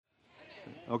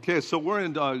Okay, so we're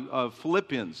in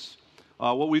Philippians.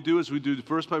 What we do is we do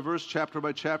verse by verse, chapter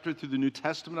by chapter through the New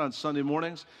Testament on Sunday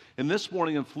mornings. And this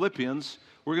morning in Philippians,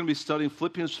 we're going to be studying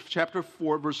Philippians chapter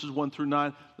 4, verses 1 through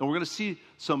 9. And we're going to see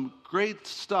some great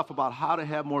stuff about how to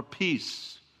have more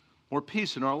peace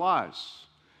in our lives.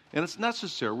 And it's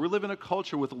necessary. We live in a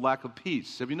culture with a lack of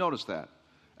peace. Have you noticed that?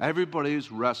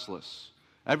 Everybody's restless.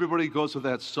 Everybody goes with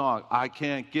that song, I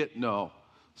can't get no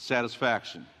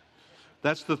satisfaction.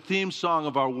 That's the theme song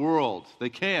of our world. They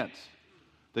can't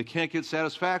get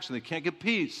satisfaction. They can't get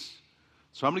peace.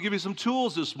 So I'm going to give you some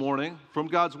tools this morning from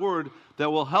God's Word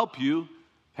that will help you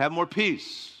have more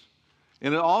peace.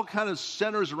 And it all kind of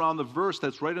centers around the verse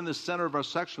that's right in the center of our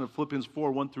section of Philippians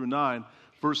 4, 1 through 9.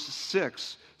 Verse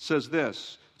 6 says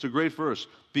this. It's a great verse.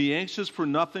 Be anxious for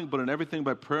nothing, but in everything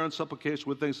by prayer and supplication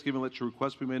with thanksgiving, let your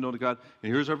requests be made known to God.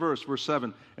 And here's our verse, verse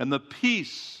 7. And the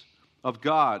peace of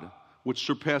God, which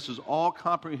surpasses all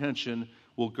comprehension,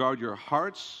 will guard your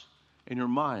hearts and your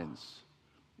minds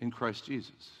in Christ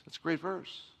Jesus. That's a great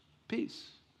verse. Peace.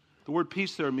 The word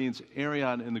peace there means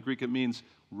arion in the Greek. It means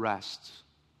rest.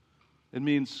 It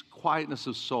means quietness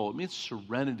of soul. It means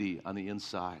serenity on the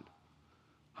inside.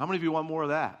 How many of you want more of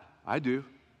that? I do.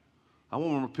 I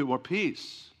want more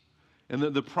peace. And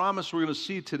the promise we're going to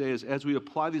see today is as we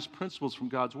apply these principles from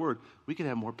God's Word, we can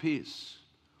have more peace.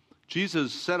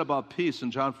 Jesus said about peace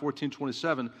in John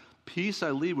 14:27, peace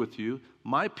I leave with you,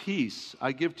 my peace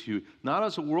I give to you. Not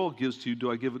as the world gives to you, do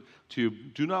I give it to you.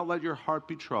 Do not let your heart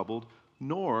be troubled,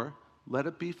 nor let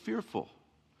it be fearful.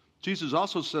 Jesus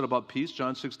also said about peace,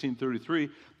 John 16:33,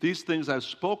 these things I've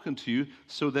spoken to you,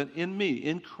 so that in me,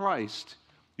 in Christ,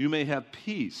 you may have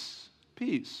peace.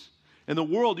 Peace. In the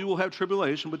world you will have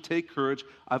tribulation, but take courage,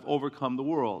 I've overcome the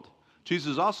world.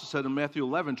 Jesus also said in Matthew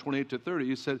 11:28-30,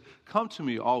 he said, come to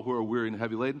me, all who are weary and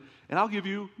heavy laden, and I'll give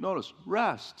you, notice,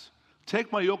 rest.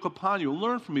 Take my yoke upon you,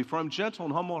 learn from me, for I'm gentle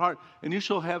and humble in heart, and you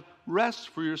shall have rest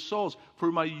for your souls.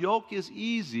 For my yoke is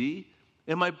easy,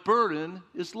 and my burden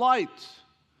is light.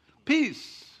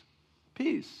 Peace,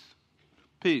 peace,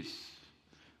 peace.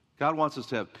 God wants us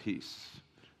to have peace.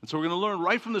 And so we're going to learn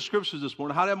right from the Scriptures this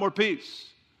morning how to have more peace.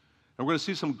 And we're going to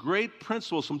see some great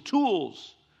principles, some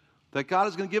tools that God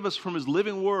is going to give us from His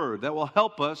living Word that will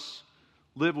help us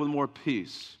live with more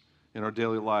peace in our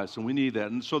daily lives. And we need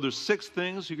that. And so there's 6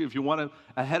 things, if you want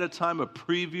ahead of time a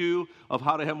preview of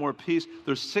how to have more peace,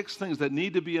 there's 6 things that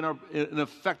need to be in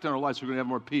effect in our lives so we're going to have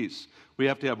more peace. We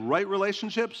have to have right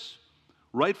relationships,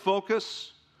 right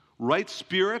focus, right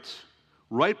spirit,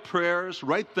 right prayers,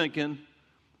 right thinking,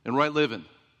 and right living.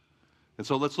 And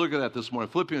so let's look at that this morning.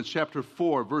 Philippians chapter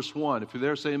 4, verse 1. If you're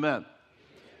there, say amen.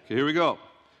 Okay, here we go.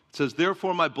 It says,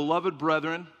 therefore, my beloved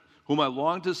brethren, whom I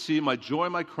long to see, my joy,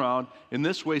 my crown, in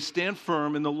this way stand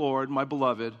firm in the Lord, my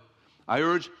beloved. I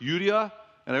urge Euodia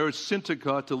and I urge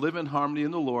Syntyche to live in harmony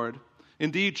in the Lord.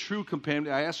 Indeed, true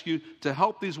companion, I ask you to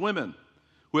help these women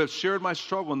who have shared my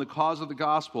struggle in the cause of the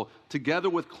gospel, together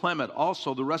with Clement,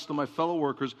 also the rest of my fellow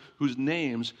workers whose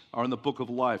names are in the book of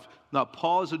life. Now,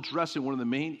 Paul is addressing one of the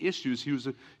main issues he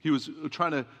was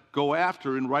trying to go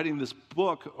after in writing this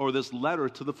book or this letter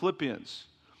to the Philippians.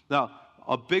 Now,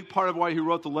 a big part of why he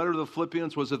wrote the letter to the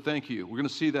Philippians was a thank you. We're going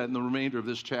to see that in the remainder of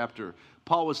this chapter.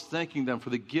 Paul was thanking them for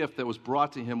the gift that was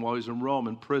brought to him while he was in Rome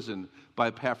in prison by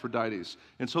Epaphroditus.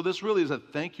 And so this really is a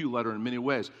thank you letter in many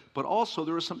ways. But also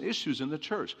there were some issues in the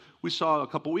church. We saw a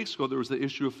couple weeks ago there was the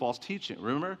issue of false teaching.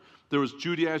 Remember? There was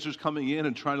Judaizers coming in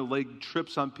and trying to lay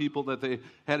trips on people that they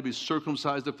had to be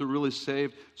circumcised if they're really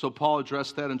saved. So Paul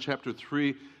addressed that in chapter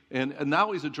 3. And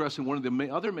now he's addressing one of the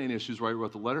other main issues where he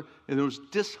wrote the letter, and there was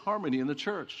disharmony in the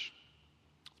church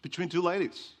between 2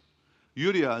 ladies,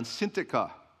 Euodia and Syntyche.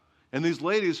 And these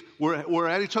ladies were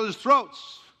at each other's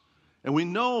throats. And we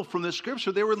know from the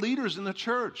Scripture they were leaders in the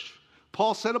church.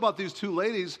 Paul said about these 2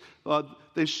 ladies,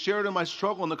 they shared in my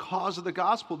struggle in the cause of the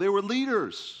gospel. They were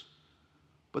leaders,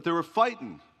 but they were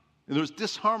fighting. And there was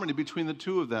disharmony between the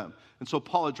 2 of them. And so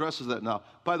Paul addresses that now.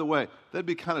 By the way, that'd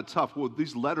be kind of tough. Well,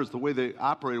 these letters, the way they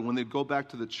operated, when they'd go back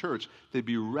to the church, they'd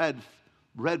be read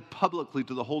publicly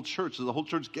to the whole church, so the whole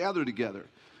church gathered together.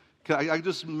 I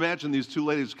just imagine these 2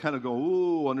 ladies kind of go,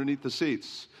 ooh, underneath the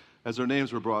seats as their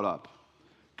names were brought up.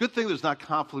 Good thing there's not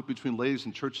conflict between ladies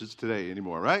and churches today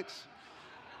anymore, right?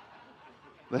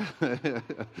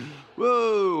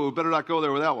 Whoa, better not go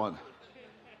there with that one.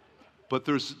 But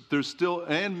there's still,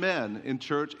 and men in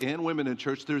church and women in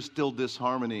church, there's still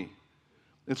disharmony.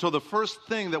 And so the first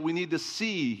thing that we need to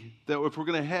see, that if we're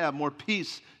going to have more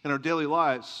peace in our daily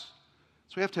lives,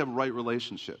 is we have to have right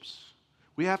relationships.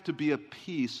 We have to be at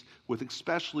peace with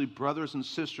especially brothers and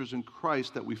sisters in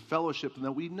Christ that we fellowship and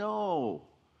that we know.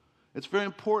 It's very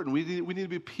important. We need to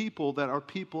be people that are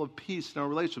people of peace in our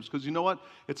relationships. Because you know what?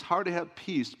 It's hard to have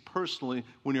peace personally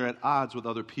when you're at odds with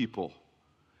other people.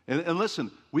 And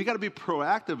listen, we got to be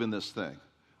proactive in this thing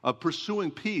of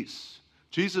pursuing peace.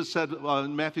 Jesus said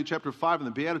in Matthew chapter 5 in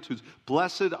the Beatitudes,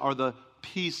 "Blessed are the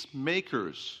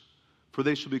peacemakers, for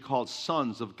they shall be called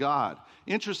sons of God."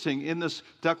 Interesting, in this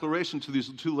declaration to these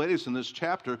two ladies in this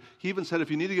chapter, he even said if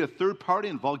you need to get a third party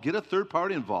involved, get a third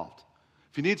party involved.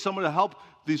 If you need someone to help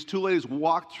these two ladies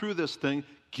walk through this thing,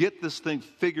 get this thing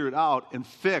figured out and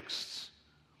fixed.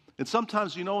 And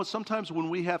sometimes, sometimes when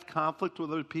we have conflict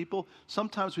with other people,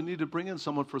 sometimes we need to bring in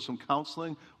someone for some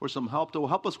counseling or some help to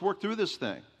help us work through this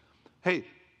thing. Hey,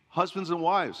 husbands and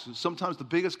wives, sometimes the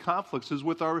biggest conflicts is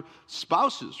with our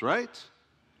spouses, right?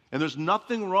 And there's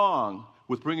nothing wrong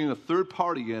with bringing a third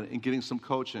party in and getting some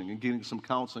coaching and getting some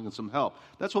counseling and some help.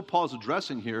 That's what Paul's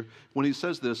addressing here when he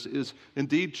says this is,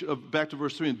 indeed, back to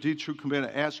verse 3, indeed, true command,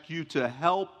 I ask you to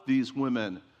help these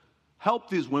women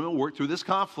work through this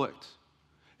conflict.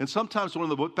 And sometimes one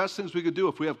of the best things we could do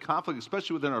if we have conflict,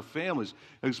 especially within our families,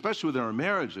 and especially within our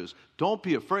marriages, don't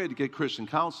be afraid to get Christian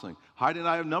counseling. Heidi and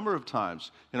I, a number of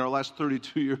times in our last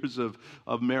 32 years of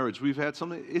marriage, we've had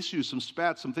some issues, some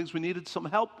spats, some things we needed some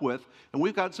help with, and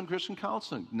we've got some Christian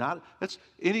counseling. That's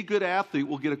any good athlete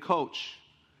will get a coach.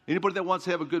 Anybody that wants to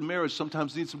have a good marriage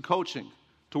sometimes needs some coaching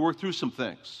to work through some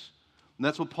things. And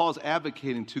that's what Paul's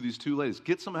advocating to these two ladies.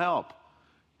 Get some help.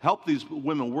 Help these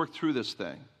women work through this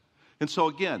thing. And so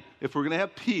again, if we're going to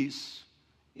have peace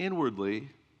inwardly,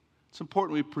 it's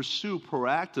important we pursue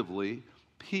proactively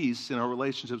peace in our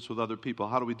relationships with other people.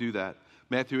 How do we do that?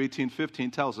 Matthew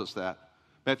 18:15 tells us that.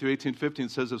 Matthew 18:15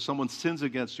 says if someone sins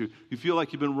against you, you feel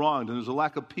like you've been wronged and there's a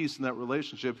lack of peace in that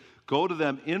relationship, go to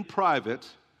them in private,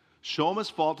 show him his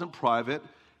fault in private,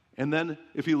 and then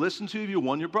if he listens to you, you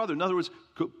won your brother. In other words,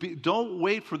 don't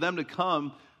wait for them to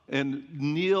come and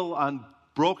kneel on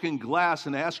broken glass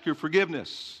and ask your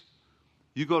forgiveness.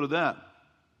 You go to them,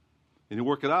 and you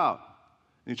work it out,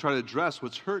 and you try to address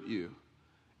what's hurt you,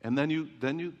 and then you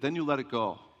let it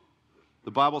go.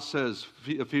 The Bible says,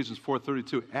 Ephesians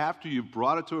 4:32, after you've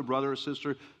brought it to a brother or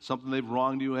sister, something they've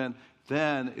wronged you in,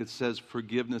 then it says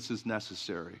forgiveness is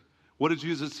necessary. What did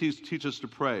Jesus teach us to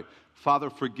pray? Father,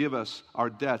 forgive us our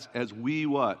debts as we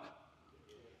what?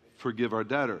 Forgive our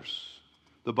debtors.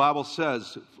 The Bible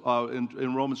says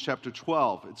in Romans chapter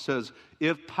 12, it says,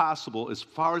 if possible, as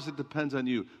far as it depends on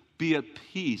you, be at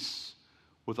peace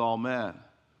with all men.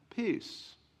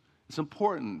 Peace. It's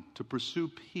important to pursue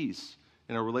peace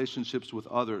in our relationships with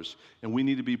others, and we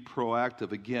need to be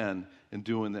proactive again in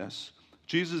doing this.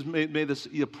 Jesus made this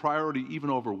a priority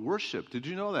even over worship. Did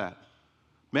you know that?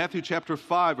 Matthew chapter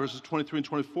 5, verses 23 and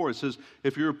 24, it says,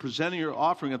 if you're presenting your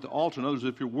offering at the altar, in other words,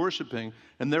 if you're worshiping,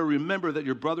 and there remember that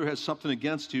your brother has something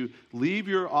against you, leave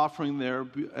your offering there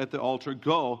at the altar,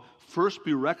 go, first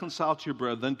be reconciled to your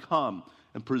brother, then come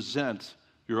and present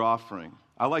your offering.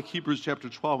 I like Hebrews chapter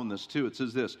 12 in this too. It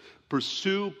says this,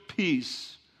 pursue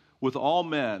peace with all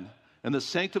men, and the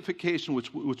sanctification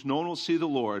which no one will see the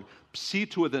Lord. See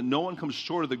to it that no one comes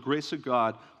short of the grace of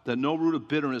God, that no root of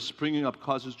bitterness springing up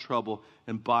causes trouble,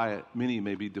 and by it many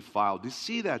may be defiled. Do you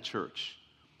see that, church?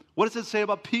 What does it say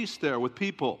about peace there with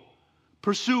people?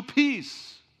 Pursue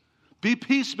peace. Be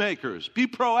peacemakers. Be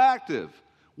proactive.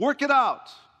 Work it out.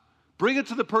 Bring it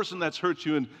to the person that's hurt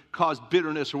you and caused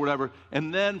bitterness or whatever,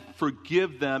 and then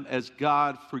forgive them as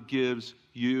God forgives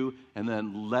you, and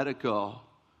then let it go.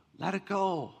 Let it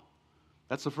go.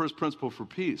 That's the first principle for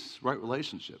peace, right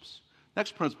relationships.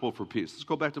 Next principle for peace. Let's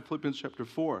go back to Philippians chapter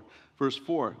 4, verse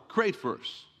 4. Great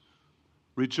verse.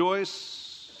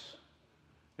 Rejoice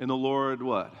in the Lord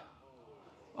what?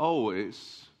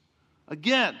 Always.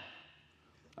 Again,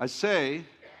 I say,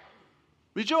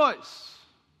 rejoice.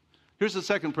 Here's the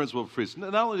second principle for peace.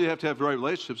 Not only do you have to have the right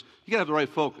relationships, you got to have the right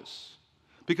focus.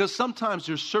 Because sometimes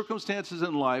your circumstances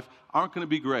in life aren't going to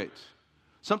be great.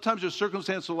 Sometimes your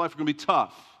circumstances in life are going to be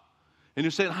tough. And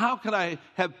you're saying, how can I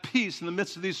have peace in the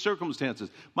midst of these circumstances?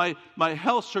 My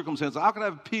health circumstances, how can I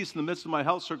have peace in the midst of my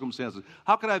health circumstances?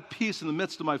 How can I have peace in the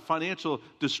midst of my financial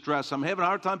distress? I'm having a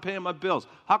hard time paying my bills.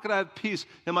 How can I have peace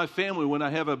in my family when I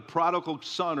have a prodigal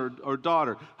son or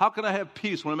daughter? How can I have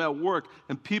peace when I'm at work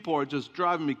and people are just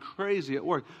driving me crazy at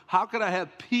work? How can I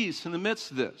have peace in the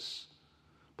midst of this?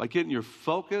 By getting your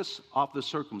focus off the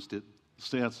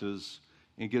circumstances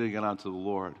and getting it onto the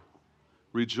Lord.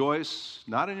 Rejoice,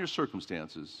 not in your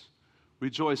circumstances.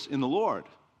 Rejoice in the Lord.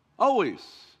 Always.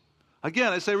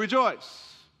 Again, I say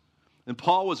rejoice. And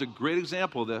Paul was a great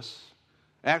example of this.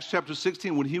 Acts chapter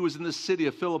 16, when he was in the city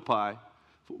of Philippi,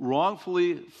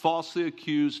 wrongfully, falsely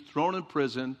accused, thrown in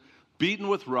prison, beaten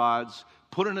with rods,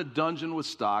 put in a dungeon with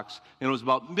stocks, and it was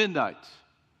about midnight.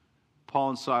 Paul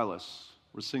and Silas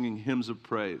were singing hymns of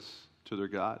praise to their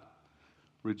God,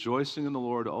 rejoicing in the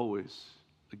Lord always.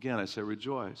 Again, I say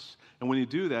rejoice. And when you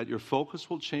do that, your focus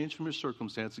will change from your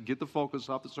circumstances. Get the focus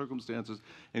off the circumstances,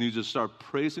 and you just start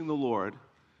praising the Lord.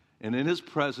 And in his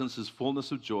presence is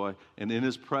fullness of joy, and in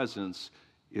his presence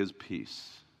is peace.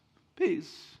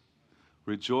 Peace.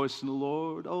 Rejoice in the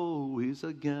Lord always.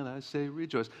 Again, I say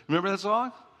rejoice. Remember that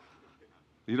song?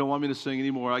 You don't want me to sing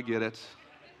anymore. I get it.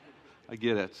 I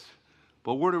get it.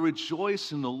 But we're to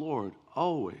rejoice in the Lord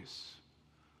always.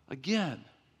 Again,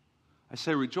 I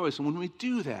say rejoice. And when we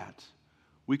do that,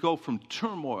 we go from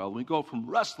turmoil, we go from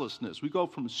restlessness, we go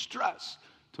from stress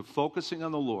to focusing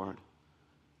on the Lord.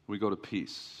 We go to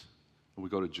peace, and we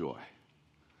go to joy.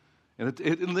 And it's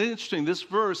interesting, this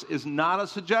verse is not a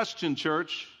suggestion,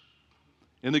 church.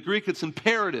 In the Greek, it's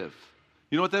imperative.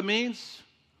 You know what that means?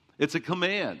 It's a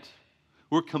command.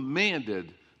 We're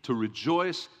commanded to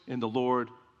rejoice in the Lord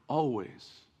always.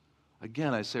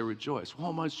 Again, I say rejoice.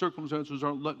 Well, my circumstances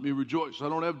aren't letting me rejoice. I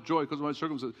don't have joy because of my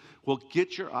circumstances. Well,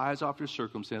 get your eyes off your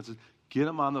circumstances. Get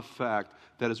them on the fact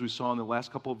that, as we saw in the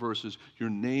last couple of verses,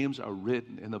 your names are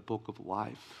written in the book of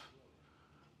life.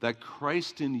 That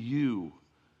Christ in you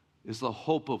is the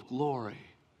hope of glory.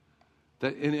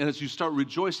 And as you start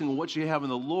rejoicing in what you have in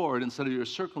the Lord instead of your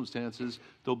circumstances,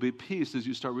 there'll be peace as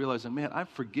you start realizing, man, I'm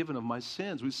forgiven of my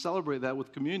sins. We celebrate that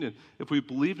with communion. If we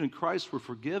believe in Christ, we're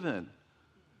forgiven.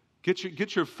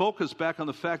 Get your focus back on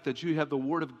the fact that you have the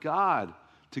Word of God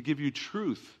to give you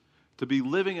truth, to be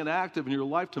living and active in your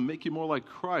life to make you more like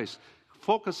Christ.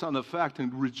 Focus on the fact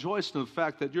and rejoice in the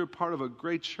fact that you're part of a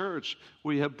great church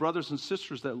where you have brothers and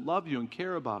sisters that love you and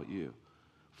care about you.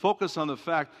 Focus on the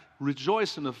fact,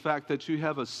 rejoice in the fact that you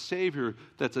have a Savior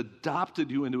that's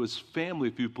adopted you into his family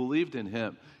if you believed in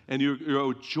him. And you're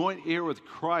a joint heir with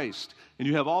Christ. And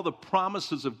you have all the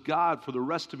promises of God for the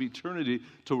rest of eternity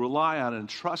to rely on and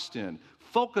trust in.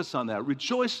 Focus on that.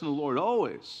 Rejoice in the Lord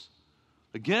always.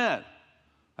 Again,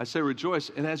 I say rejoice.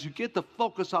 And as you get the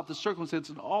focus off the circumstance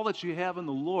and all that you have in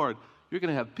the Lord, you're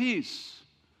going to have peace.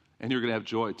 And you're going to have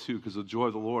joy too, because the joy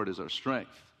of the Lord is our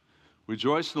strength.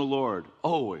 Rejoice in the Lord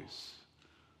always.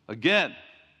 Again,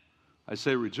 I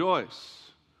say rejoice.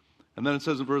 And then it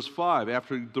says in verse 5,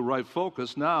 after the right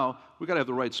focus, now we've got to have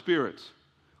the right spirit.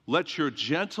 Let your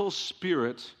gentle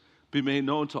spirit be made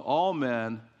known to all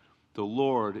men. The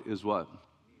Lord is what?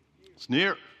 It's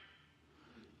near.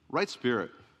 Right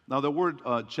spirit. Now the word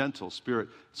gentle spirit,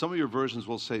 some of your versions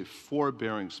will say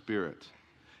forbearing spirit.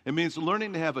 It means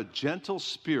learning to have a gentle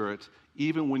spirit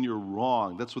even when you're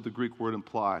wrong. That's what the Greek word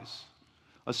implies.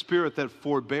 A spirit that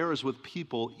forbears with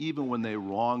people even when they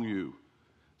wrong you.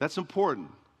 That's important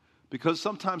because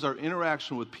sometimes our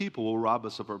interaction with people will rob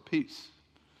us of our peace.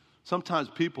 Sometimes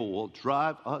people will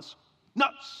drive us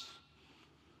nuts.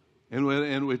 And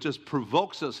it just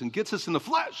provokes us and gets us in the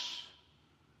flesh.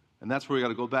 And that's where we got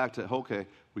to go back to, okay,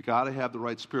 we got to have the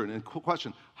right spirit. And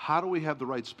question, how do we have the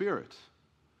right spirit?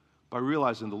 By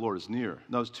realizing the Lord is near.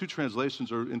 Now, there's two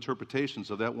translations or interpretations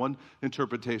of that. One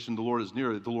interpretation, the Lord is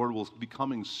near, the Lord will be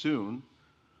coming soon.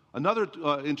 Another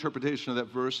interpretation of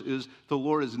that verse is the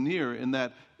Lord is near in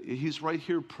that he's right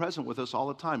here present with us all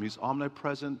the time. He's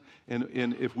omnipresent, and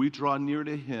if we draw near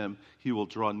to him, he will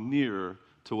draw near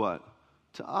to what?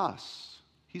 To us.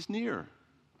 He's near.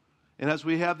 And as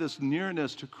we have this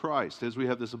nearness to Christ, as we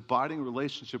have this abiding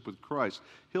relationship with Christ,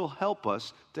 he'll help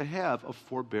us to have a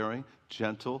forbearing,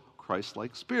 gentle,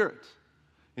 Christ-like spirit.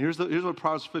 And here's what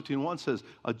Proverbs 15:1 says.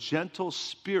 A gentle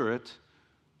spirit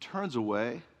turns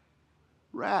away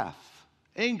wrath,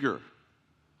 anger,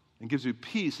 and gives you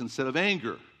peace instead of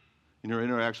anger in your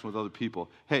interaction with other people.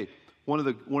 Hey, one of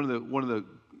the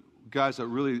guys that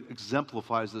really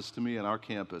exemplifies this to me on our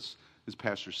campus is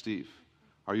Pastor Steve,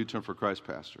 our U-Turn for Christ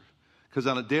pastor. Because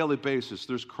on a daily basis,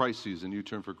 there's crises in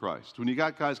U-Turn for Christ. When you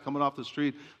got guys coming off the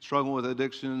street struggling with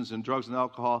addictions and drugs and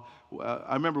alcohol,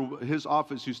 I remember his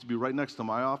office used to be right next to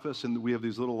my office, and we have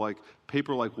these little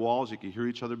paper-like walls. You can hear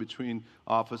each other between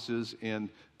offices, and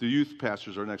the youth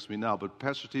pastors are next to me now. But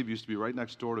Pastor Steve used to be right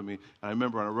next door to me, and I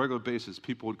remember on a regular basis,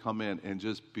 people would come in and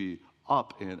just be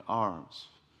up in arms.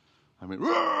 I mean,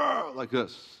 like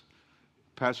this.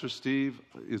 Pastor Steve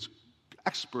is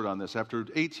expert on this. After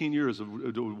 18 years of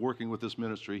working with this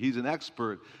ministry, he's an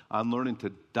expert on learning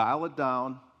to dial it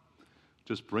down,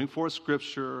 just bring forth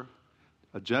scripture,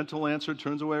 a gentle answer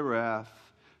turns away wrath,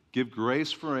 give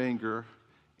grace for anger,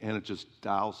 and it just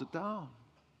dials it down.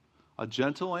 A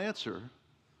gentle answer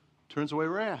turns away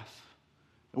wrath.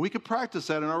 And we could practice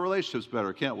that in our relationships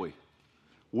better, can't we?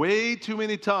 Way too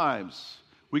many times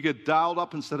we get dialed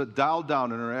up instead of dialed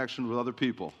down in interaction with other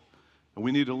people. And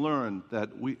we need to learn that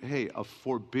a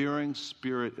forbearing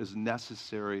spirit is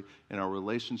necessary in our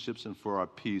relationships and for our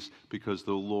peace because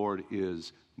the Lord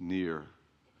is near.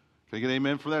 Can I get an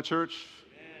amen for that, church?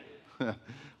 Amen.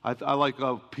 I like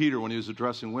Peter when he was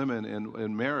addressing women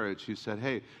in marriage. He said,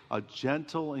 hey, a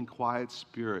gentle and quiet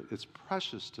spirit is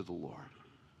precious to the Lord.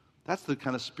 That's the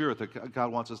kind of spirit that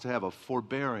God wants us to have, a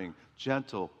forbearing,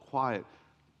 gentle, quiet,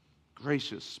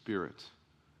 gracious spirit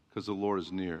because the Lord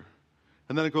is near.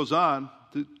 And then it goes on,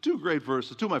 two great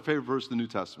verses, two of my favorite verses in the New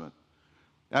Testament.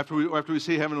 After we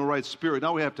see having the right spirit,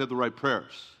 now we have to have the right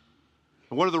prayers.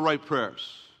 And what are the right prayers?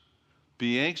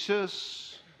 Be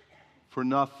anxious for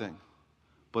nothing,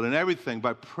 but in everything,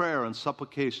 by prayer and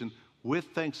supplication, with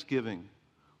thanksgiving,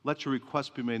 let your requests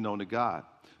be made known to God.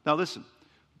 Now listen,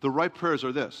 the right prayers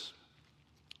are this.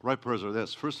 Right prayers are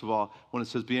this. First of all, when it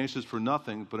says be anxious for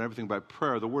nothing, but everything by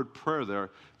prayer, the word prayer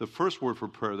there, the first word for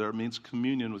prayer there means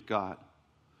communion with God.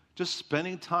 Just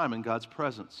spending time in God's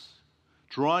presence,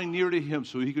 drawing near to Him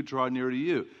so He could draw near to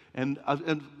you. And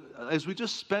as we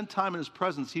just spend time in His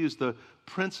presence, He is the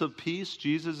Prince of Peace.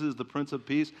 Jesus is the Prince of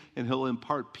Peace, and He'll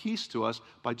impart peace to us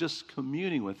by just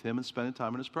communing with Him and spending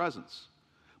time in His presence.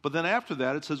 But then after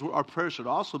that, it says our prayer should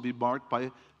also be marked by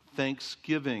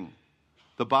thanksgiving.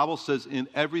 The Bible says, in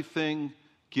everything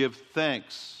give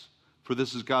thanks, for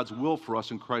this is God's will for us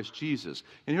in Christ Jesus.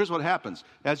 And here's what happens.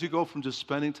 As you go from just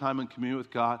spending time in communion with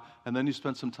God, and then you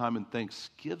spend some time in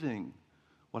thanksgiving,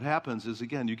 what happens is,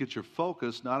 again, you get your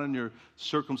focus not on your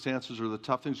circumstances or the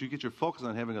tough things. You get your focus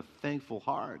on having a thankful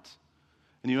heart.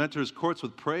 And you enter His courts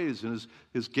with praise and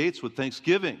His gates with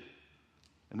thanksgiving.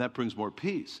 And that brings more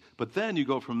peace. But then you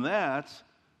go from that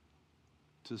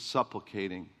to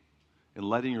supplicating and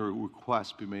letting your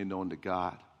requests be made known to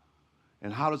God.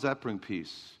 And how does that bring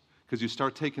peace? Because you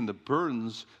start taking the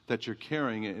burdens that you're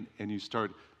carrying and you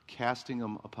start casting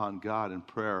them upon God in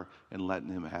prayer and letting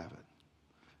Him have it.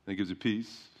 And it gives you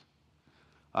peace.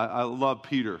 I love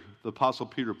Peter. The Apostle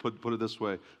Peter put it this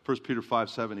way. 1 Peter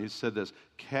 5:7, he said this,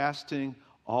 casting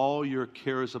all your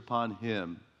cares upon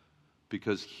Him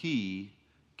because He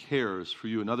cares for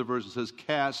you. Another version says,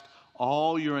 cast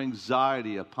all your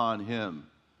anxiety upon Him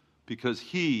because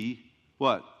He,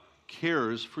 what?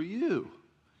 Cares for you.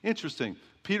 Interesting.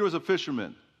 Peter was a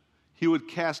fisherman. He would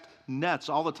cast nets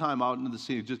all the time out into the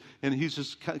sea. And he's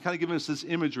just kind of giving us this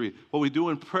imagery. What we do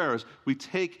in prayer is we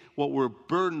take what we're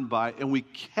burdened by and we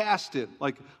cast it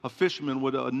like a fisherman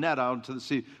would a net out into the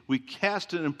sea. We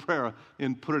cast it in prayer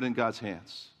and put it in God's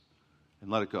hands and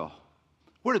let it go.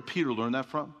 Where did Peter learn that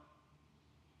from?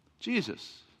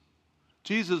 Jesus.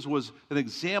 Jesus was an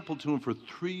example to him for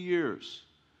 3 years.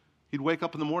 He'd wake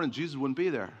up in the morning, Jesus wouldn't be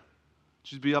there.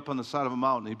 Jesus would be up on the side of a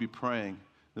mountain, he'd be praying.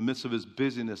 In the midst of his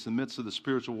busyness, in the midst of the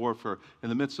spiritual warfare, in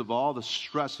the midst of all the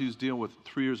stress he was dealing with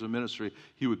 3 years of ministry,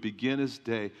 he would begin his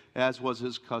day, as was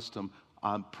his custom,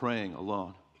 on praying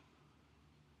alone.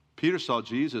 Peter saw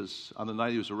Jesus on the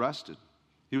night he was arrested.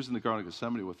 He was in the Garden of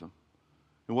Gethsemane with him.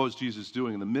 And what was Jesus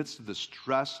doing? In the midst of the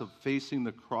stress of facing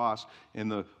the cross and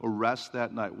the arrest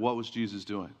that night, what was Jesus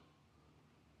doing?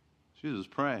 Jesus was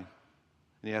praying.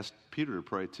 And he asked Peter to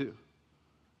pray too.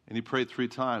 And he prayed 3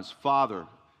 times, Father,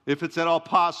 if it's at all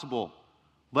possible,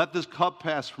 let this cup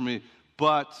pass from me,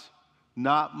 but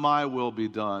not my will be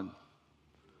done.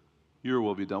 Your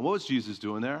will be done. What was Jesus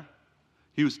doing there?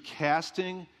 He was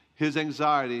casting his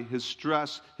anxiety, his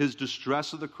stress, his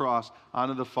distress of the cross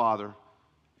onto the Father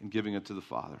and giving it to the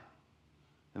Father.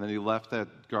 And then he left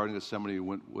that Garden of Gethsemane, he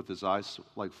went with his eyes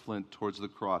like flint towards the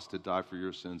cross to die for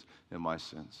your sins and my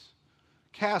sins.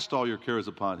 Cast all your cares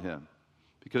upon him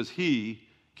because he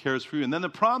cares for you. And then the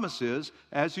promise is,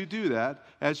 as you do that,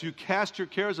 as you cast your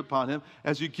cares upon him,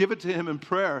 as you give it to him in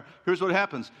prayer, here's what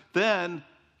happens. Then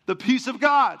the peace of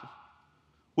God,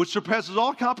 which surpasses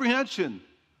all comprehension.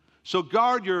 So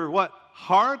guard your what?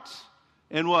 Heart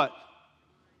and what?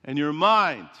 And your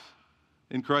mind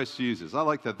in Christ Jesus. I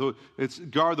like that. It's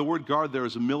guard. The word guard there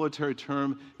is a military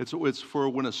term. It's for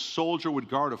when a soldier would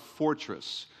guard a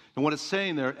fortress. And what it's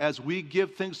saying there, as we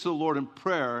give things to the Lord in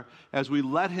prayer, as we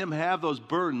let him have those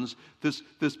burdens, this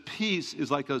peace is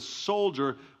like a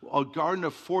soldier guarding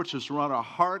a fortress around our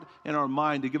heart and our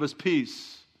mind to give us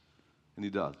peace. And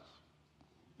he does.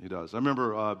 He does. I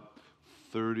remember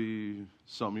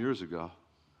 30-some years ago,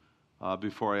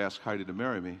 before I asked Heidi to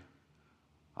marry me,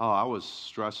 I was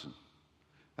stressing.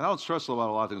 And I don't stress about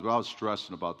a lot of things, but I was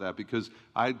stressing about that because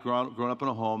I had grown up in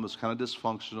a home that was kind of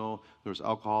dysfunctional. There was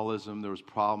alcoholism. There was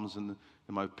problems in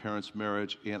my parents'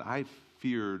 marriage, and I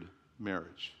feared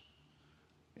marriage.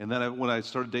 And then when I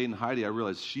started dating Heidi, I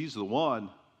realized she's the one.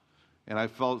 And I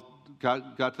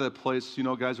got to that place, you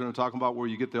know, guys, what I'm talking about, where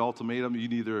you get the ultimatum. You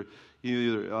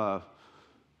either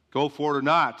go for it or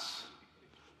not.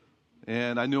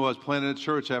 And I knew I was planting a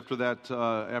church after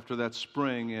that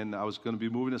spring, and I was going to be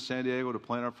moving to San Diego to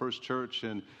plant our first church,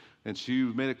 and she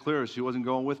made it clear she wasn't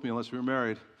going with me unless we were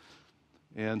married.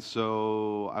 And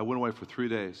so I went away for 3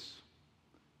 days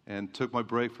and took my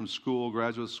break from school,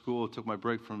 graduate school, took my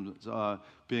break from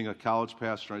being a college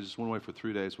pastor. I just went away for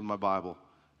 3 days with my Bible,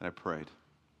 and I prayed.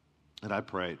 And I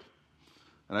prayed.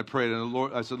 And I prayed, and the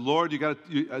Lord, I said, Lord,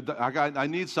 I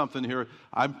need something here.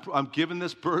 I'm giving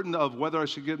this burden of whether I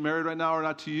should get married right now or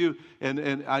not to you,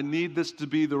 and I need this to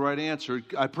be the right answer.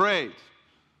 I prayed.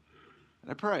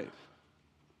 And I prayed.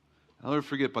 I'll never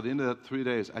forget, by the end of that 3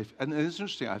 days, and it's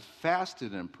interesting, I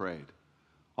fasted and prayed.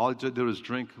 All I did was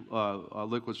drink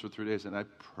liquids for 3 days, and I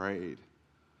prayed.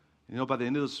 And by the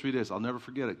end of those 3 days, I'll never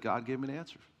forget it. God gave me an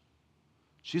answer.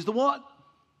 She's the one.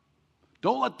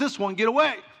 Don't let this one get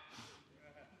away.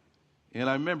 And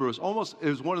I remember it was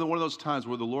one of those times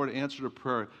where the Lord answered a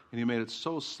prayer, and He made it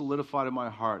so solidified in my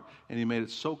heart, and He made it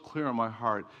so clear in my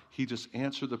heart. He just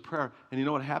answered the prayer. And you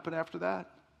know what happened after that?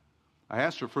 I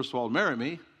asked her, first of all, to marry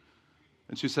me.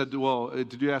 And she said, well,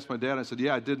 did you ask my dad? I said,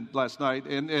 yeah, I did last night.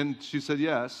 And she said,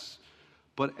 yes.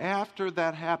 But after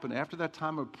that happened, after that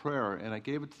time of prayer, and I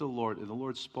gave it to the Lord, and the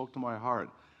Lord spoke to my heart,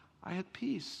 I had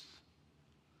peace.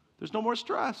 There's no more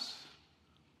stress.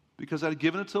 Because I'd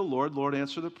given it to the Lord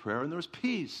answered the prayer, and there was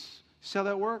peace. See how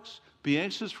that works? Be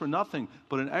anxious for nothing,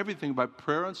 but in everything by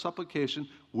prayer and supplication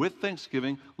with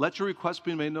thanksgiving, let your requests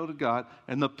be made known to God,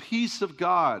 and the peace of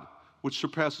God, which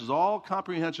surpasses all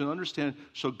comprehension and understanding,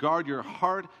 shall guard your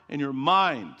heart and your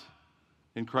mind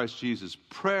in Christ Jesus.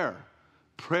 Prayer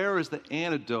is the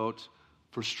antidote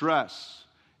for stress.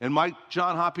 And my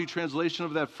John Hoppe translation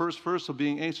of that first verse of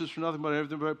being anxious for nothing but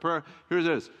everything by prayer, here it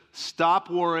is. Stop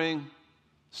worrying.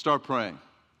 Start praying.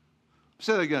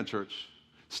 Say that again, church.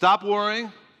 Stop worrying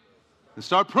and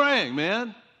start praying,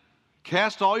 man.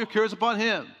 Cast all your cares upon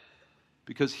Him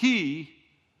because He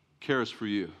cares for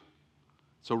you.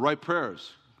 So right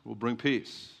prayers will bring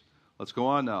peace. Let's go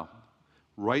on now.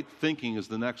 Right thinking is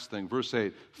the next thing. Verse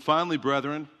 8. Finally,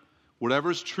 brethren, whatever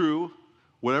is true,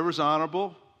 whatever is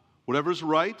honorable, whatever is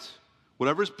right,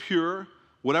 whatever is pure,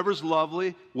 whatever is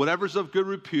lovely, whatever is of good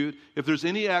repute, if there's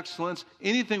any excellence,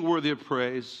 anything worthy of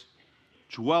praise,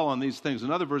 dwell on these things.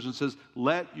 Another version says,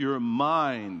 let your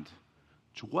mind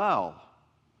dwell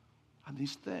on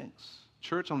these things.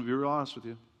 Church, I'm going to be real honest with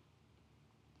you.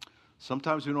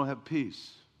 Sometimes we don't have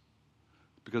peace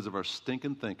because of our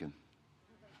stinking thinking.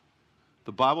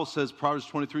 The Bible says, Proverbs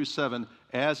 23:7,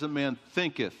 as a man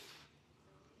thinketh,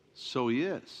 so he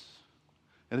is.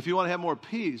 And if you want to have more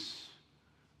peace,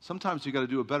 sometimes you got to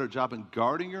do a better job in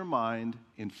guarding your mind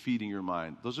and feeding your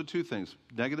mind. Those are two things,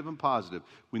 negative and positive.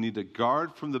 We need to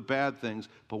guard from the bad things,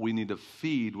 but we need to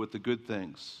feed with the good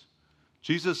things.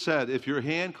 Jesus said, if your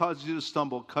hand causes you to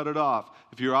stumble, cut it off.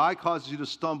 If your eye causes you to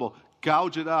stumble,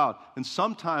 gouge it out. And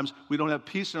sometimes we don't have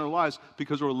peace in our lives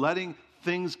because we're letting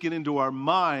things get into our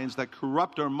minds that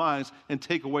corrupt our minds and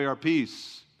take away our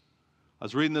peace. I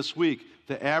was reading this week,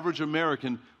 the average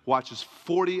American watches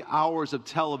 40 hours of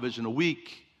television a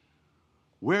week.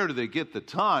 Where do they get the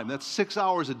time? That's 6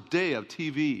 hours a day of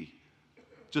TV,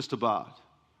 just about.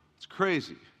 It's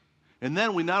crazy. And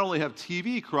then we not only have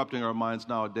TV corrupting our minds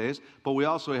nowadays, but we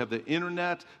also have the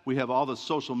internet. We have all the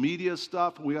social media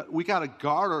stuff. We got to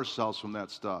guard ourselves from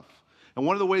that stuff. And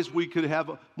one of the ways we could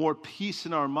have more peace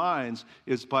in our minds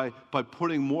is by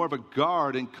putting more of a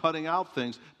guard and cutting out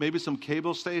things. Maybe some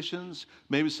cable stations,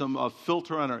 maybe some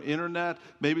filter on our internet,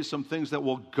 maybe some things that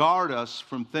will guard us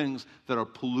from things that are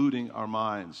polluting our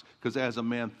minds. Because as a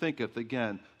man thinketh,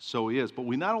 again, so he is. But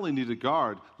we not only need to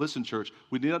guard, listen, church,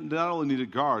 we not only need to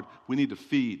guard, we need to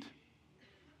feed.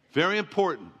 Very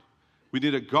important. We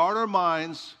need to guard our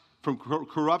minds from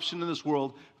corruption in this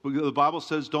world. The Bible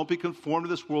says, don't be conformed to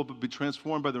this world, but be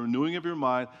transformed by the renewing of your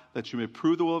mind, that you may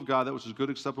prove the will of God, that which is good,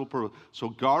 acceptable, perfect. So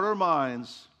guard our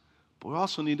minds, but we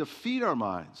also need to feed our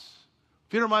minds.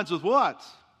 Feed our minds with what?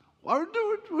 Well,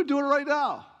 we're doing it right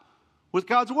now, with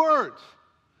God's Word.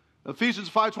 Ephesians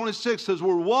 5:26 says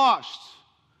we're washed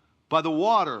by the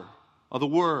water of the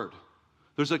Word.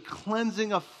 There's a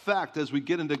cleansing effect as we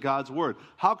get into God's Word.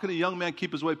 How can a young man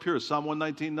keep his way pure? Psalm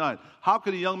 119:9. How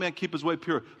can a young man keep his way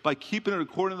pure? By keeping it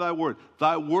according to thy word.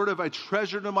 Thy word have I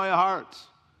treasured in my heart,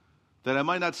 that I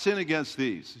might not sin against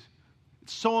these.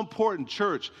 It's so important,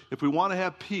 church. If we want to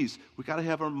have peace, we got to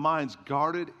have our minds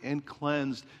guarded and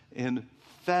cleansed and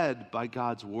fed by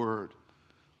God's Word.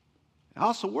 And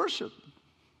also worship.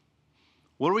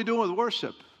 What are we doing with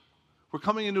worship? We're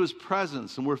coming into His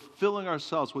presence and we're filling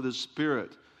ourselves with His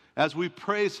Spirit. As we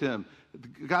praise Him,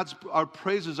 our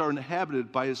praises are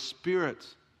inhabited by His Spirit.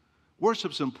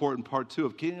 Worship's an important part, too,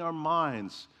 of getting our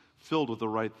minds filled with the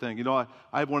right thing. You know,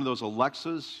 I have one of those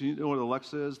Alexas. You know what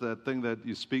Alexa is? That thing that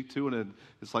you speak to and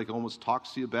it's like almost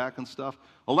talks to you back and stuff.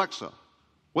 Alexa,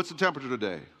 what's the temperature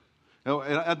today? You know,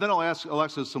 and then I'll ask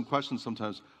Alexa some questions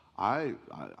sometimes. I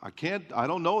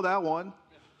don't know that one.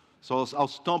 So I'll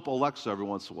stump Alexa every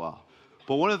once in a while.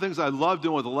 But one of the things I love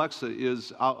doing with Alexa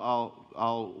is I'll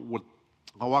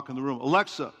walk in the room.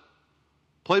 Alexa,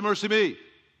 play Mercy Me.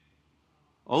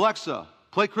 Alexa,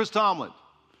 play Chris Tomlin.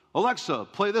 Alexa,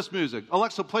 play this music.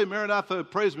 Alexa, play Maranatha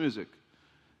praise music.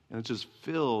 And it just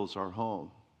fills our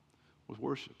home with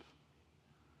worship.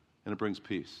 And it brings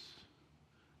peace.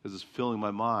 Because it's filling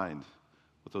my mind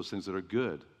with those things that are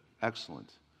good,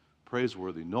 excellent,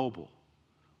 praiseworthy, noble.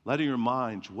 Letting your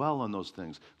mind dwell on those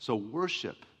things. So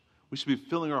worship. We should be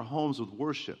filling our homes with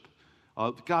worship.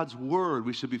 God's Word,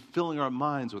 we should be filling our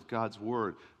minds with God's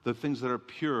Word. The things that are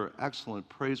pure, excellent,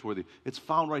 praiseworthy. It's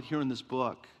found right here in this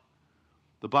book.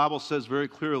 The Bible says very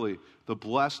clearly, the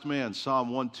blessed man,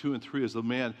 Psalm 1, 2, and 3, is the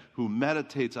man who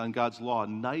meditates on God's law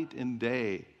night and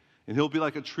day. And he'll be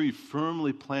like a tree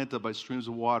firmly planted by streams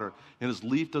of water, and his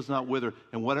leaf does not wither.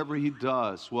 And whatever he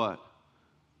does, what?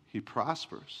 He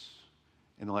prospers.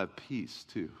 And he'll have peace,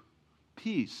 too.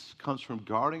 Peace comes from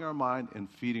guarding our mind and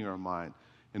feeding our mind.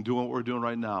 And doing what we're doing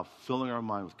right now, filling our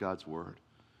mind with God's Word.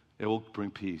 It will bring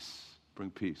peace.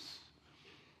 Bring peace.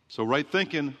 So right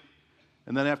thinking.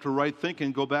 And then after right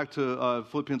thinking, go back to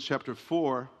Philippians chapter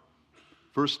 4,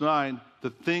 verse 9. The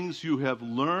things you have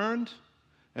learned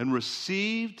and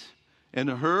received and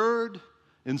heard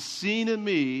and seen in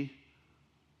me,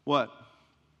 what?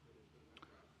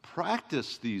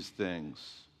 Practice these things.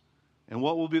 And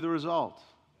what will be the result?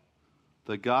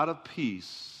 The God of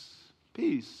peace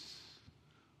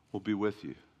will be with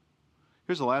you.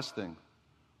 Here's the last thing.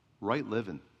 Right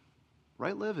living.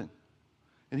 Right living.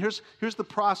 And here's the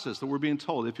process that we're being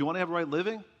told. If you want to have right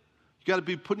living, you got to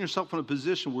be putting yourself in a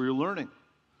position where you're learning.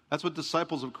 That's what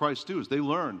disciples of Christ do, is they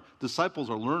learn. Disciples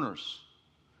are learners.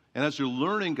 And as you're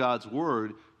learning God's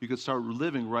Word, you can start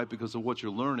living right because of what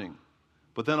you're learning.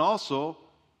 But then also,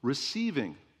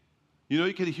 receiving. You know,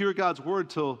 you can hear God's Word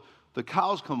till the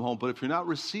cows come home, but if you're not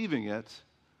receiving it,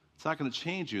 it's not going to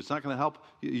change you. It's not going to help.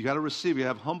 You got to receive. You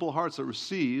have humble hearts that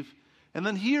receive. And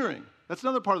then hearing. That's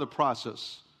another part of the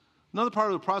process. Another part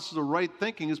of the process of right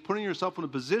thinking is putting yourself in a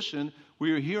position where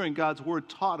you're hearing God's Word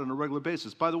taught on a regular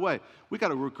basis. By the way, we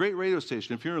got a great radio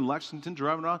station. If you're in Lexington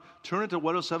driving around, turn it to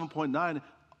 107.9.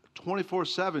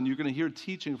 24/7, you're going to hear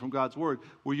teaching from God's Word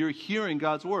where you're hearing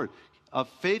God's Word.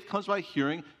 Faith comes by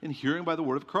hearing, and hearing by the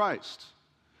Word of Christ.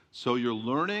 So you're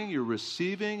learning, you're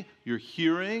receiving, you're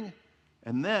hearing,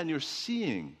 and then you're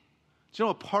seeing. Do you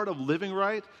know a part of living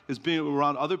right is being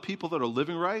around other people that are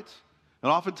living right?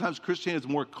 And oftentimes Christianity is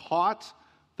more caught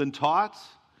than taught.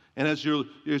 And as you're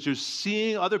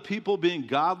seeing other people being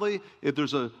godly, if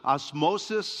there's an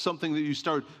osmosis, something that you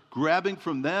start grabbing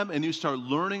from them and you start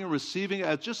learning and receiving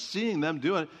as just seeing them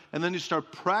do it, and then you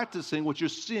start practicing what you're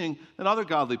seeing in other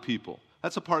godly people.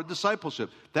 That's a part of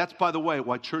discipleship. That's, by the way,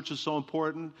 why church is so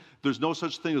important. There's no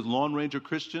such thing as Lone Ranger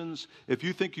Christians. If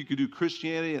you think you could do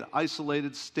Christianity in an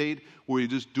isolated state where you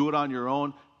just do it on your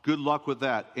own, good luck with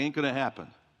that. Ain't going to happen.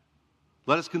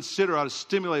 Let us consider how to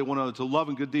stimulate one another to love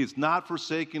and good deeds, not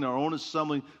forsaking our own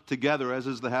assembling together, as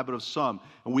is the habit of some.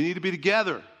 And we need to be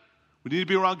together. We need to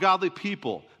be around godly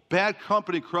people. Bad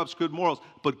company corrupts good morals,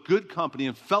 but good company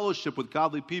and fellowship with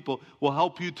godly people will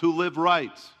help you to live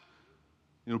right.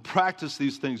 You know, practice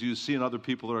these things you see in other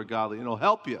people that are godly, and it'll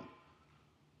help you.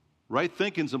 Right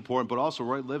thinking is important, but also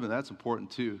right living, that's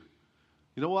important too.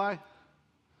 You know why?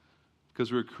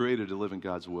 Because we were created to live in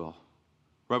God's will.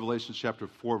 Revelation chapter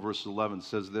 4, verse 11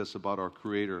 says this about our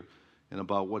Creator and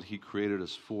about what He created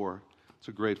us for. It's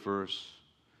a great verse.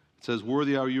 It says,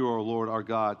 "Worthy are you, O Lord, our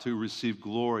God, to receive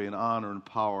glory and honor and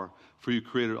power, for you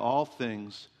created all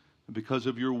things, and because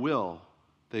of your will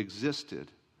they existed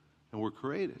and were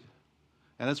created."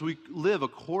 And as we live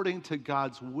according to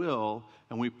God's will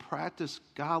and we practice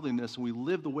godliness and we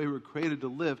live the way we were created to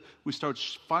live, we start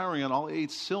firing on all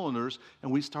 8 cylinders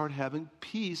and we start having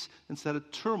peace instead of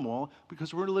turmoil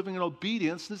because we're living in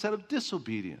obedience instead of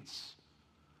disobedience.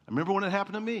 I remember when it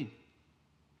happened to me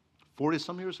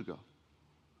 40-some years ago.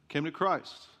 Came to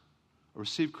Christ. I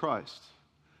received Christ.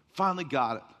 Finally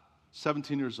got it.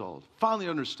 17 years old. Finally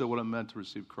understood what it meant to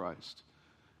receive Christ.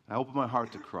 And I opened my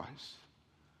heart to Christ.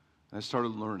 And I started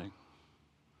learning.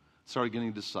 I started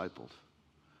getting discipled.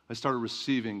 I started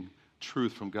receiving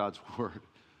truth from God's Word.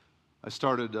 I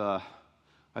started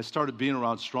being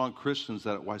around strong Christians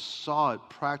that I saw it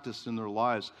practiced in their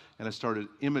lives, and I started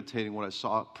imitating what I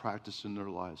saw it practiced in their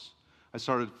lives. I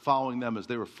started following them as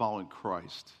they were following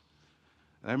Christ.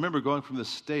 And I remember going from this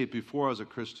state before I was a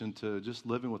Christian to just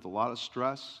living with a lot of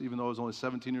stress. Even though I was only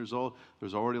 17 years old, there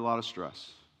was already a lot of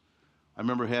stress. I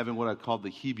remember having what I called the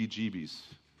heebie-jeebies.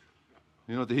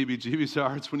 You know what the heebie-jeebies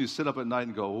are? It's when you sit up at night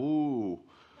and go, ooh,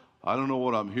 I don't know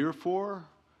what I'm here for.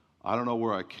 I don't know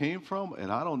where I came from.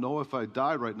 And I don't know if I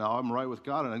died right now, I'm right with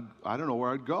God, and I don't know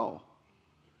where I'd go.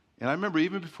 And I remember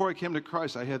even before I came to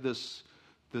Christ, I had this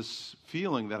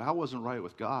feeling that I wasn't right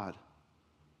with God.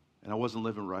 And I wasn't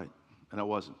living right. And I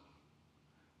wasn't.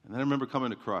 And then I remember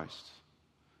coming to Christ,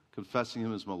 confessing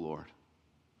Him as my Lord,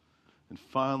 and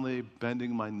finally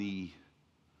bending my knee,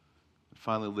 and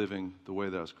finally living the way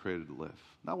that I was created to live.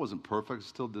 And I wasn't perfect. I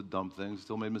still did dumb things,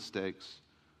 still made mistakes,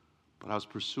 but I was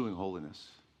pursuing holiness.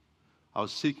 I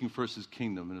was seeking first His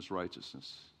kingdom and His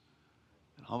righteousness.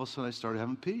 And all of a sudden I started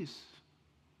having peace.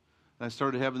 And I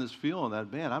started having this feeling that,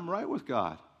 man, I'm right with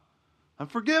God. I'm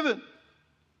forgiven.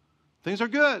 Things are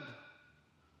good.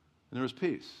 And there was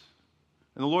peace.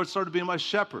 And the Lord started being my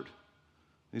shepherd.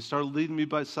 And He started leading me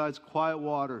beside quiet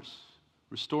waters,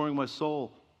 restoring my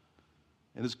soul.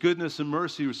 And His goodness and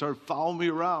mercy started following me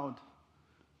around.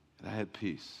 And I had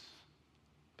peace.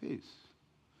 Peace.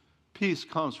 Peace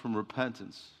comes from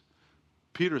repentance.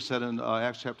 Peter said in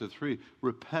Acts chapter 3,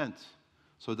 repent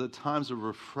so that times of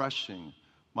refreshing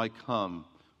might come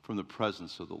from the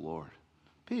presence of the Lord.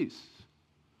 Peace.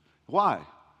 Why?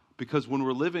 Because when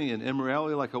we're living in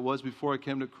immorality like I was before I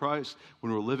came to Christ,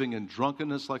 when we're living in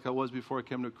drunkenness like I was before I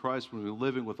came to Christ, when we're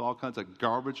living with all kinds of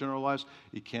garbage in our lives,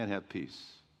 you can't have peace.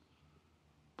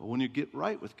 But when you get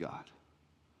right with God,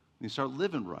 and you start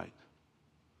living right,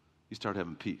 you start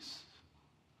having peace.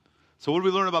 So what did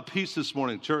we learn about peace this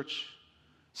morning, church?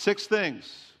 6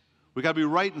 things. We got to be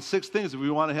right in 6 things if we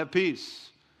want to have peace.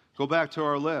 Go back to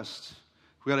our list.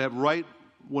 We got to have right,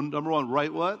 number 1,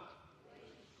 right what?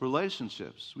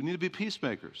 Relationships. We need to be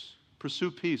peacemakers.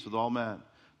 Pursue peace with all men.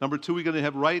 Number 2, we're going to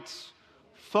have right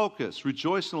focus.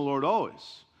 Rejoice in the Lord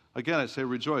always. Again, I say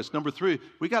rejoice. Number 3,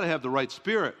 we got to have the right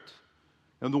spirit.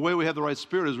 And the way we have the right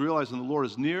spirit is realizing the Lord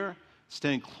is near,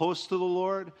 staying close to the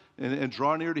Lord, and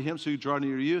draw near to Him so you draw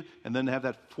near to you, and then have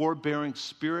that forbearing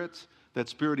spirit, that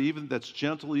spirit even that's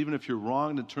gentle even if you're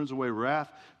wronged and turns away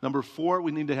wrath. Number 4,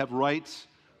 we need to have right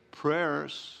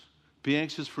prayers. Be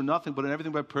anxious for nothing, but in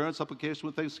everything by prayer and supplication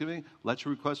with thanksgiving, let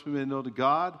your requests be made known to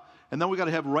God. And then we got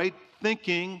to have right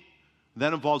thinking.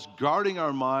 That involves guarding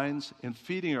our minds and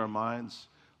feeding our minds,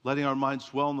 letting our minds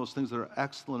dwell on those things that are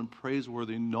excellent and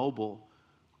praiseworthy, noble,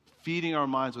 feeding our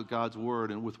minds with God's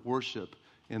word and with worship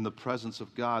in the presence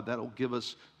of God. That will give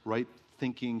us right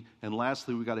thinking. And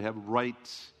lastly, we got to have right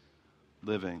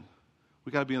living.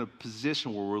 We got to be in a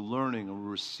position where we're learning and we're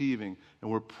receiving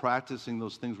and we're practicing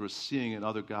those things we're seeing in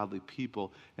other godly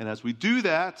people. And as we do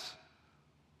that,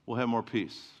 we'll have more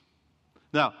peace.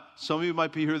 Now, some of you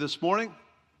might be here this morning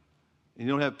and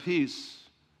you don't have peace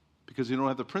because you don't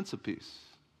have the Prince of Peace.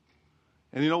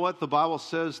 And you know what? The Bible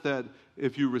says that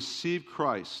if you receive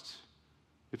Christ,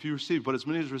 but as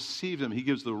many as receive Him, He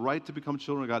gives the right to become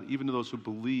children of God, even to those who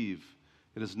believe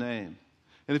in His name.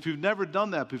 And if you've never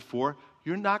done that before,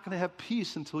 you're not going to have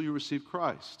peace until you receive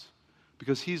Christ,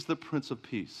 because He's the Prince of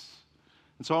Peace.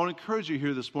 And so I want to encourage you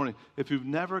here this morning, if you've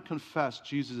never confessed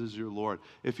Jesus as your Lord,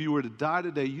 if you were to die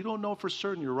today, you don't know for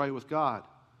certain you're right with God.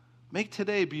 Make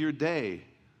today be your day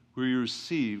where you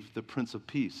receive the Prince of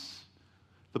Peace.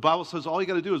 The Bible says all you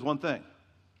got to do is one thing.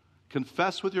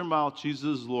 Confess with your mouth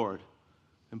Jesus is Lord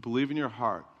and believe in your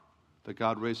heart that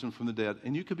God raised Him from the dead,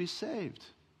 and you could be saved.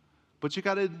 But you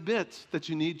got to admit that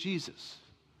you need Jesus.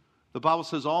 The Bible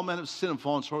says all men have sinned and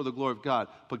fallen short of the glory of God,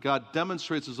 but God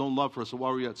demonstrates His own love for us, and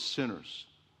while we were yet sinners,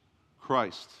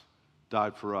 Christ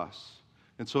died for us.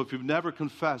 And so if you've never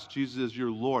confessed Jesus as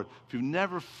your Lord, if you've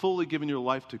never fully given your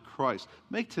life to Christ,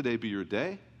 make today be your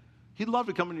day. He'd love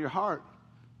to come into your heart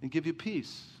and give you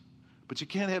peace. But you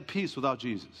can't have peace without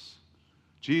Jesus.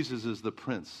 Jesus is the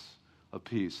Prince of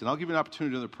Peace. And I'll give you an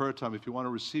opportunity in the prayer time if you want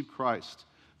to receive Christ,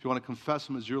 if you want to confess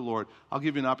Him as your Lord, I'll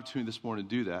give you an opportunity this morning to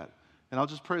do that. And I'll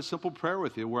just pray a simple prayer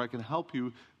with you where I can help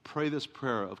you pray this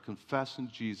prayer of confessing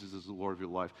Jesus as the Lord of your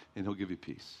life, and He'll give you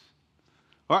peace.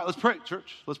 All right, let's pray,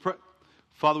 church. Let's pray.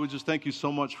 Father, we just thank you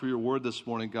so much for your word this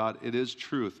morning, God. It is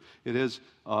truth. It is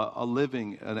a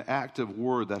living, an active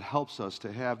word that helps us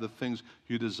to have the things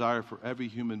you desire for every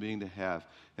human being to have.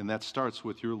 And that starts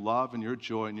with your love and your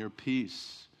joy and your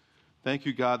peace. Thank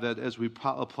you, God, that as we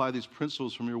apply these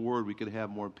principles from your word, we can have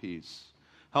more peace.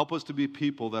 Help us to be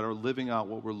people that are living out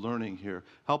what we're learning here.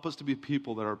 Help us to be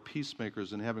people that are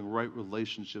peacemakers and having right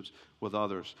relationships with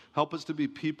others. Help us to be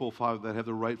people, Father, that have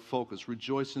the right focus,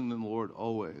 rejoicing in the Lord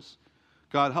always.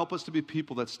 God, help us to be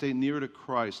people that stay near to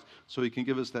Christ so he can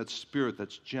give us that spirit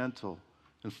that's gentle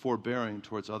and forbearing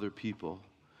towards other people.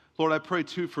 Lord, I pray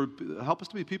too help us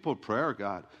to be people of prayer,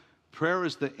 God. Prayer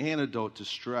is the antidote to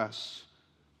stress.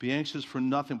 Be anxious for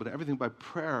nothing, but everything by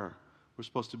prayer. We're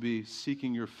supposed to be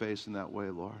seeking your face in that way,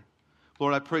 Lord.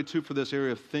 Lord, I pray too for this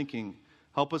area of thinking.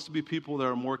 Help us to be people that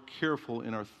are more careful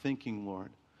in our thinking, Lord.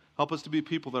 Help us to be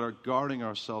people that are guarding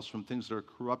ourselves from things that are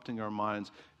corrupting our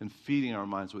minds and feeding our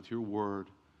minds with your word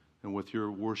and with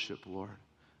your worship, Lord.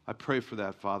 I pray for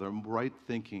that, Father, right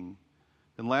thinking.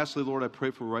 And lastly, Lord, I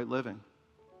pray for right living.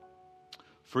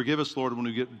 Forgive us, Lord, when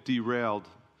we get derailed,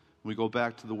 when we go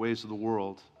back to the ways of the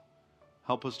world.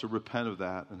 Help us to repent of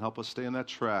that and help us stay on that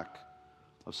track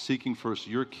of seeking first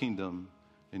your kingdom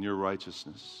and your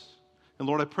righteousness. And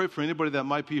Lord, I pray for anybody that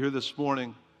might be here this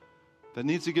morning that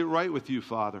needs to get right with you,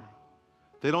 Father.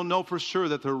 They don't know for sure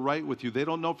that they're right with you. They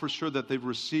don't know for sure that they've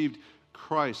received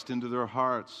Christ into their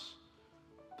hearts.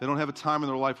 They don't have a time in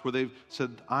their life where they've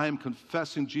said, I am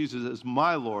confessing Jesus as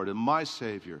my Lord and my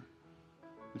Savior.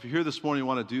 If you're here this morning, you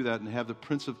want to do that and have the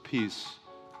Prince of Peace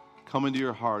come into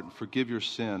your heart and forgive your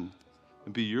sin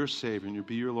and be your Savior and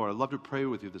be your Lord. I'd love to pray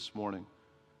with you this morning.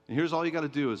 And here's all you got to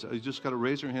do is you just got to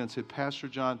raise your hand and say, Pastor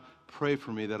John, pray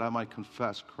for me that I might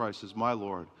confess Christ as my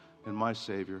Lord and my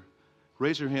Savior.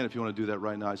 Raise your hand if you want to do that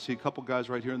right now. I see a couple guys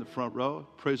right here in the front row.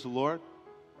 Praise the Lord.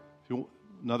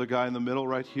 Another guy in the middle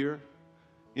right here.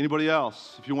 Anybody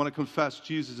else? If you want to confess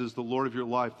Jesus as the Lord of your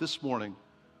life this morning,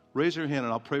 raise your hand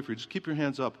and I'll pray for you. Just keep your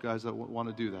hands up, guys, that want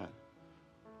to do that.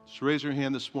 Just raise your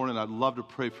hand this morning. I'd love to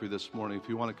pray for you this morning if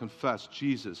you want to confess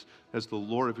Jesus as the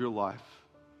Lord of your life.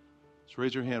 Just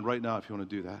raise your hand right now if you want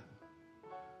to do that.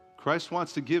 Christ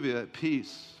wants to give you that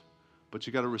peace, but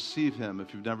you got to receive him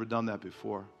if you've never done that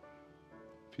before.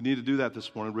 If you need to do that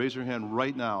this morning, raise your hand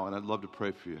right now, and I'd love to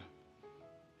pray for you.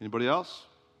 Anybody else?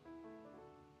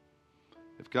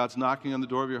 If God's knocking on the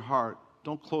door of your heart,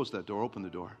 don't close that door. Open the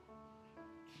door.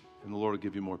 And the Lord will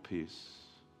give you more peace.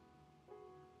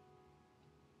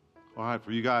 All right,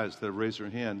 for you guys that have raised your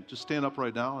hand, just stand up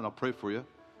right now, and I'll pray for you.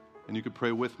 And you can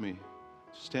pray with me.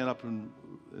 Just stand up, and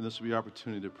this will be your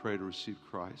opportunity to pray to receive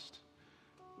Christ.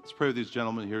 Let's pray with these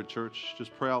gentlemen here at church.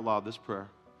 Just pray out loud this prayer.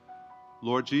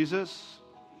 Lord Jesus,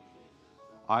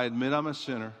 I admit I'm a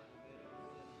sinner.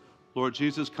 Lord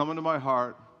Jesus, come into my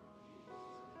heart.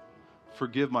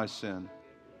 Forgive my sin.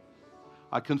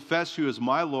 I confess you as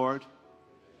my Lord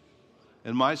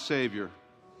and my Savior.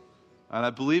 And I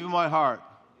believe in my heart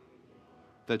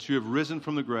that you have risen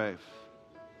from the grave.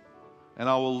 And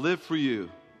I will live for you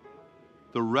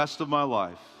the rest of my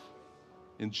life.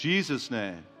 In Jesus'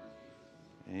 name,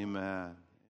 amen.